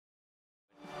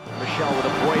Now with a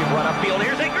brave run upfield.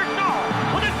 Here's Ingersoll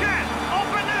with a chance.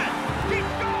 Open net. He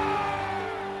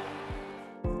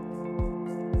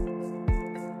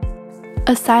scores!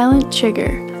 A silent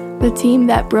trigger, the team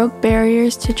that broke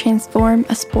barriers to transform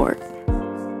a sport.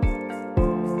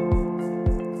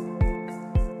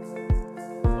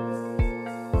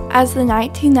 As the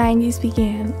 1990s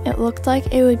began, it looked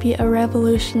like it would be a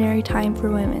revolutionary time for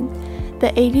women.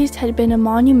 The 80s had been a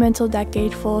monumental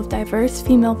decade full of diverse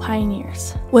female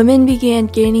pioneers. Women began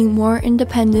gaining more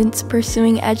independence,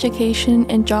 pursuing education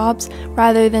and jobs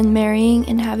rather than marrying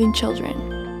and having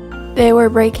children. They were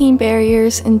breaking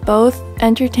barriers in both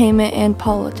entertainment and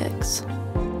politics.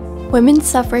 Women's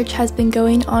suffrage has been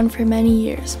going on for many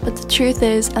years, but the truth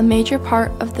is, a major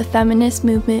part of the feminist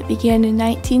movement began in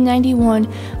 1991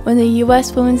 when the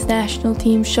U.S. women's national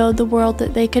team showed the world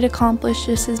that they could accomplish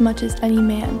just as much as any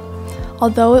man.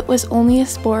 Although it was only a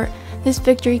sport, this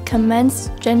victory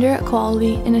commenced gender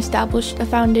equality and established a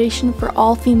foundation for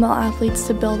all female athletes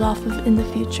to build off of in the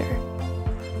future.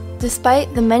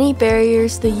 Despite the many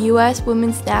barriers the U.S.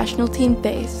 women's national team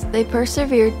faced, they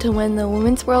persevered to win the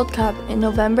Women's World Cup in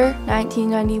November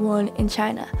 1991 in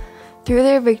China. Through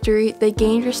their victory, they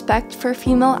gained respect for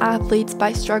female athletes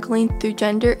by struggling through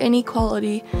gender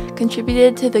inequality,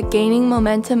 contributed to the gaining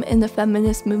momentum in the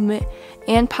feminist movement,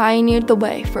 and pioneered the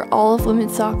way for all of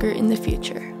women's soccer in the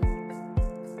future.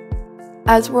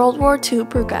 As World War II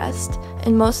progressed,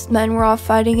 and most men were off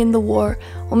fighting in the war,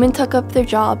 women took up their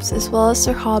jobs as well as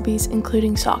their hobbies,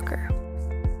 including soccer.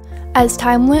 As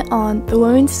time went on, the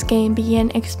women's game began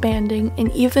expanding,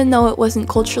 and even though it wasn't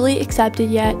culturally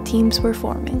accepted yet, teams were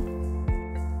forming.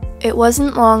 It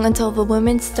wasn't long until the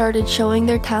women started showing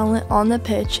their talent on the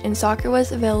pitch, and soccer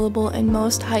was available in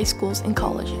most high schools and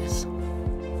colleges.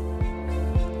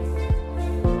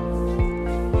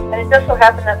 And it just so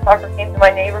happened that soccer came to my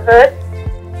neighborhood.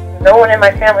 No one in my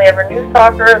family ever knew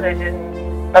soccer. They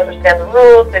didn't understand the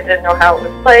rules. They didn't know how it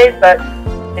was played, but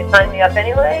they signed me up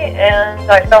anyway,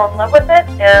 and I fell in love with it,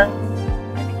 and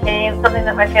it became something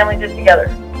that my family did together.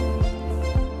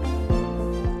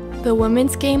 The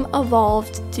women's game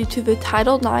evolved due to the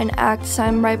Title IX Act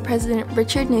signed by President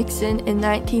Richard Nixon in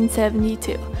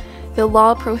 1972. The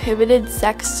law prohibited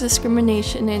sex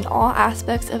discrimination in all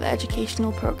aspects of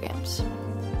educational programs.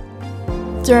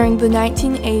 During the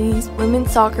 1980s,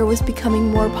 women's soccer was becoming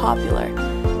more popular.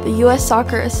 The U.S.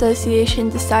 Soccer Association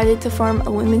decided to form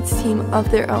a women's team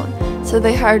of their own, so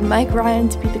they hired Mike Ryan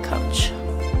to be the coach.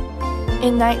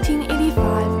 In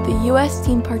 1985, the U.S.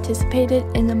 team participated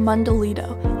in the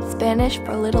Mundialito, Spanish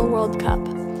for Little World Cup.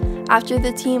 After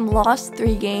the team lost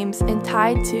 3 games and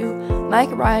tied 2,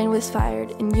 Mike Ryan was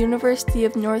fired, and University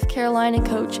of North Carolina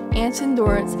coach Anson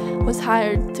Dorrance was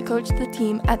hired to coach the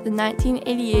team at the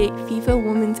 1988 FIFA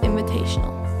Women's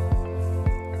Invitational.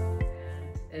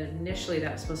 Initially,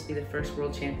 that was supposed to be the first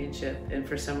World Championship, and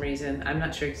for some reason, I'm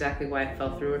not sure exactly why it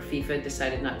fell through, or FIFA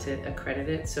decided not to accredit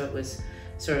it, so it was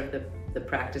sort of the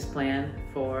practice plan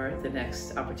for the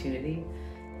next opportunity.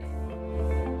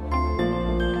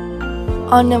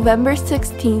 On November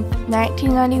 16,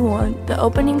 1991, the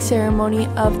opening ceremony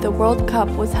of the World Cup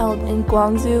was held in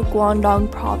Guangzhou, Guangdong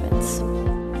Province.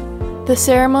 The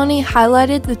ceremony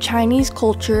highlighted the Chinese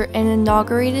culture and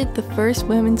inaugurated the first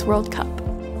Women's World Cup.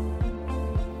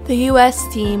 The U.S.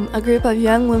 team, a group of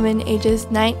young women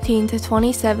ages 19 to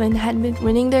 27, had been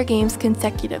winning their games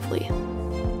consecutively.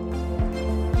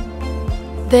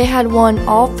 They had won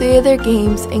all 3 of their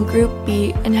games in Group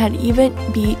B and had even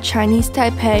beat Chinese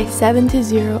Taipei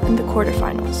 7-0 in the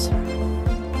quarterfinals.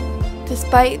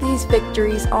 Despite these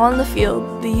victories on the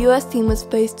field, the U.S. team was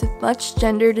faced with much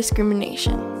gender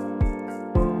discrimination.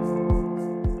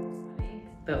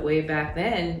 But way back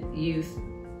then,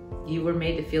 you were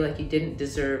made to feel like you didn't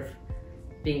deserve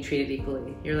being treated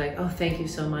equally. You're like, oh, thank you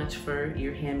so much for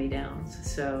your hand-me-downs.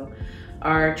 So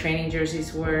our training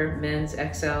jerseys were men's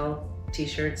XL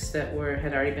t-shirts that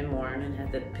had already been worn and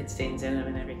had the pit stains in them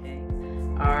and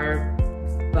everything. Our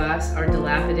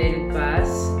dilapidated bus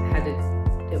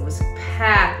it was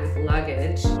packed with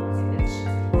luggage,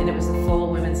 and it was the full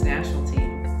women's national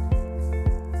team.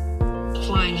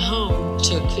 Flying home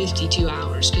took 52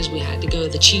 hours because we had to go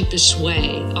the cheapest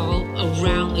way all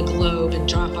around the globe and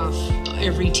drop off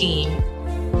every team.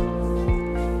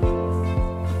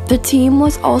 The team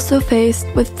was also faced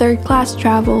with third-class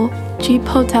travel, cheap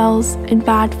hotels, and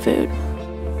bad food.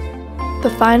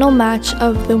 The final match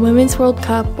of the Women's World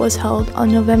Cup was held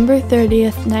on November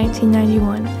 30th,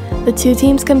 1991. The 2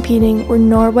 teams competing were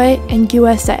Norway and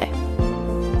USA.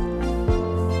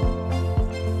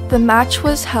 The match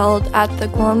was held at the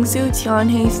Guangzhou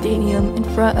Tianhe Stadium in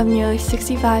front of nearly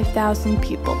 65,000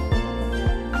 people.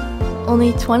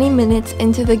 Only 20 minutes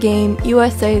into the game,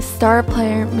 USA's star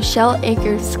player Michelle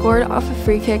Akers scored off a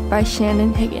free kick by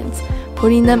Shannon Higgins,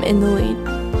 putting them in the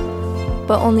lead.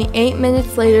 But only 8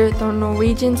 minutes later, the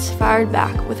Norwegians fired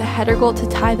back with a header goal to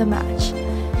tie the match.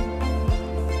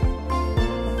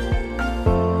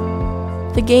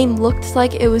 The game looked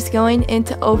like it was going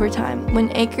into overtime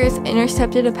when Akers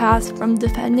intercepted a pass from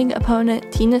defending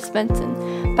opponent Tina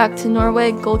Svensson back to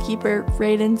Norway goalkeeper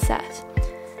Raiden Seth.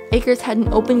 Akers had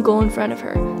an open goal in front of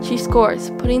her. She scores,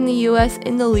 putting the US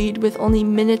in the lead with only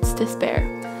minutes to spare.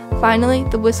 Finally,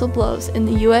 the whistle blows and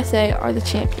the USA are the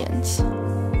champions.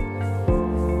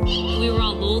 We were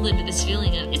all lulled into this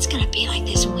feeling of, it's going to be like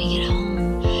this when we get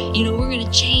home. You know, we're going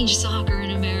to change soccer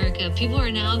in America. People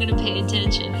are now going to pay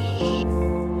attention.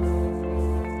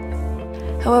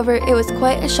 However, it was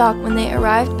quite a shock when they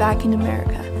arrived back in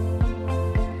America.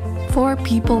 4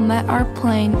 people met our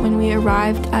plane when we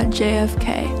arrived at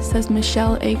JFK, says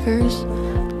Michelle Akers.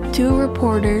 2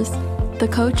 reporters, the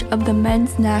coach of the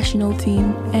men's national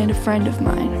team, and a friend of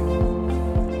mine.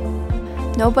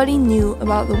 Nobody knew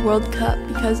about the World Cup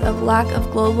because of lack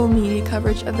of global media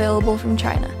coverage available from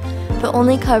China. The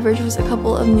only coverage was a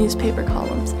couple of newspaper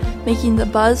columns, making the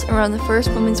buzz around the first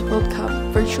Women's World Cup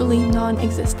virtually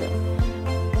non-existent.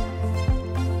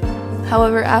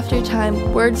 However, after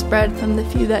time, word spread from the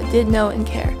few that did know and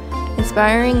care,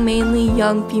 inspiring mainly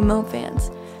young female fans.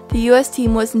 The US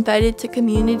team was invited to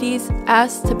communities,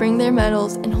 asked to bring their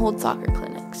medals, and hold soccer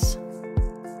clinics.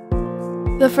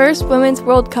 The first Women's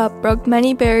World Cup broke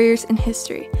many barriers in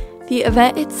history. The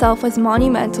event itself was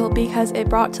monumental because it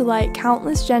brought to light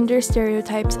countless gender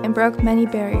stereotypes and broke many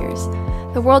barriers.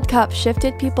 The World Cup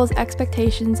shifted people's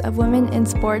expectations of women in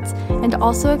sports and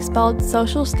also expelled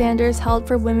social standards held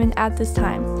for women at this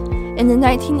time. In the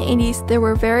 1980s, there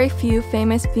were very few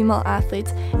famous female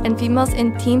athletes, and females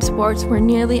in team sports were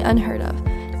nearly unheard of.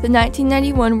 The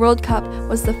 1991 World Cup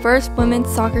was the first women's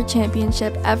soccer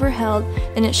championship ever held,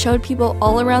 and it showed people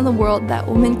all around the world that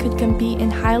women could compete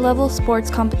in high-level sports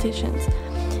competitions.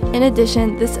 In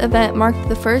addition, this event marked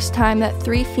the first time that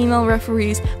 3 female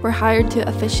referees were hired to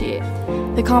officiate.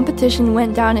 The competition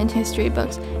went down in history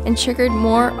books and triggered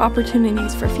more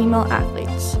opportunities for female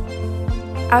athletes.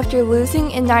 After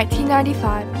losing in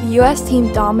 1995, the US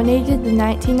team dominated the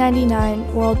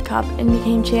 1999 World Cup and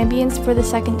became champions for the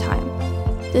second time.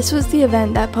 This was the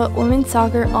event that put women's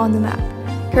soccer on the map.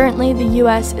 Currently, the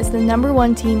US is the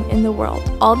 #1 team in the world,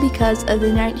 all because of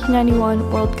the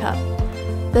 1991 World Cup.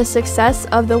 The success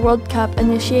of the World Cup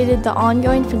initiated the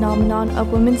ongoing phenomenon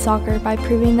of women's soccer by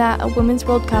proving that a Women's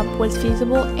World Cup was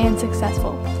feasible and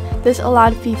successful. This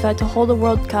allowed FIFA to hold a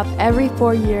World Cup every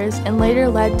 4 years and later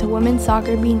led to women's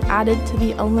soccer being added to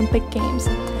the Olympic Games.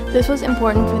 This was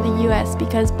important for the US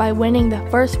because by winning the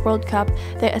first World Cup,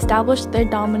 they established their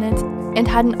dominance and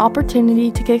had an opportunity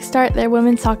to kickstart their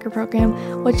women's soccer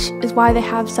program, which is why they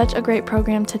have such a great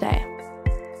program today.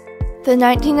 The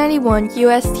 1991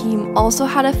 US team also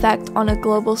had effect on a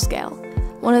global scale.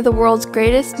 One of the world's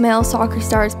greatest male soccer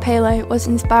stars, Pelé, was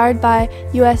inspired by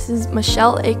US's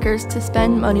Michelle Akers to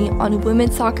spend money on a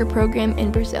women's soccer program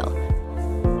in Brazil.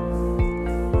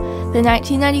 The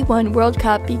 1991 World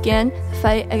Cup began the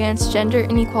fight against gender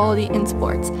inequality in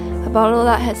sports, a battle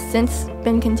that has since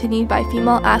been continued by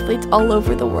female athletes all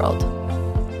over the world.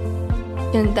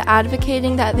 And the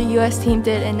advocating that the US team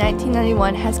did in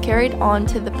 1991 has carried on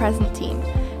to the present team.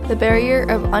 The barrier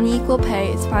of unequal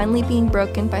pay is finally being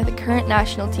broken by the current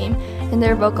national team and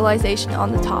their vocalization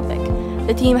on the topic.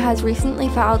 The team has recently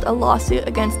filed a lawsuit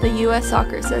against the US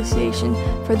Soccer Association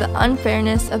for the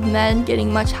unfairness of men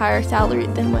getting much higher salary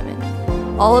than women.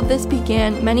 All of this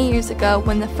began many years ago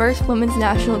when the first women's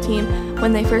national team,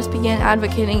 when they first began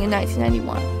advocating in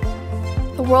 1991.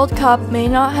 The World Cup may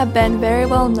not have been very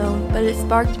well known, but it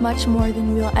sparked much more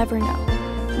than we'll ever know.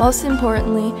 Most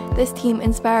importantly, this team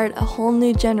inspired a whole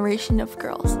new generation of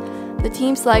girls. The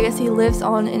team's legacy lives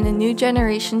on in a new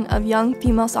generation of young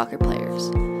female soccer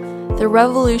players. The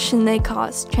revolution they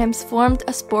caused transformed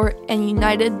a sport and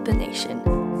united the nation.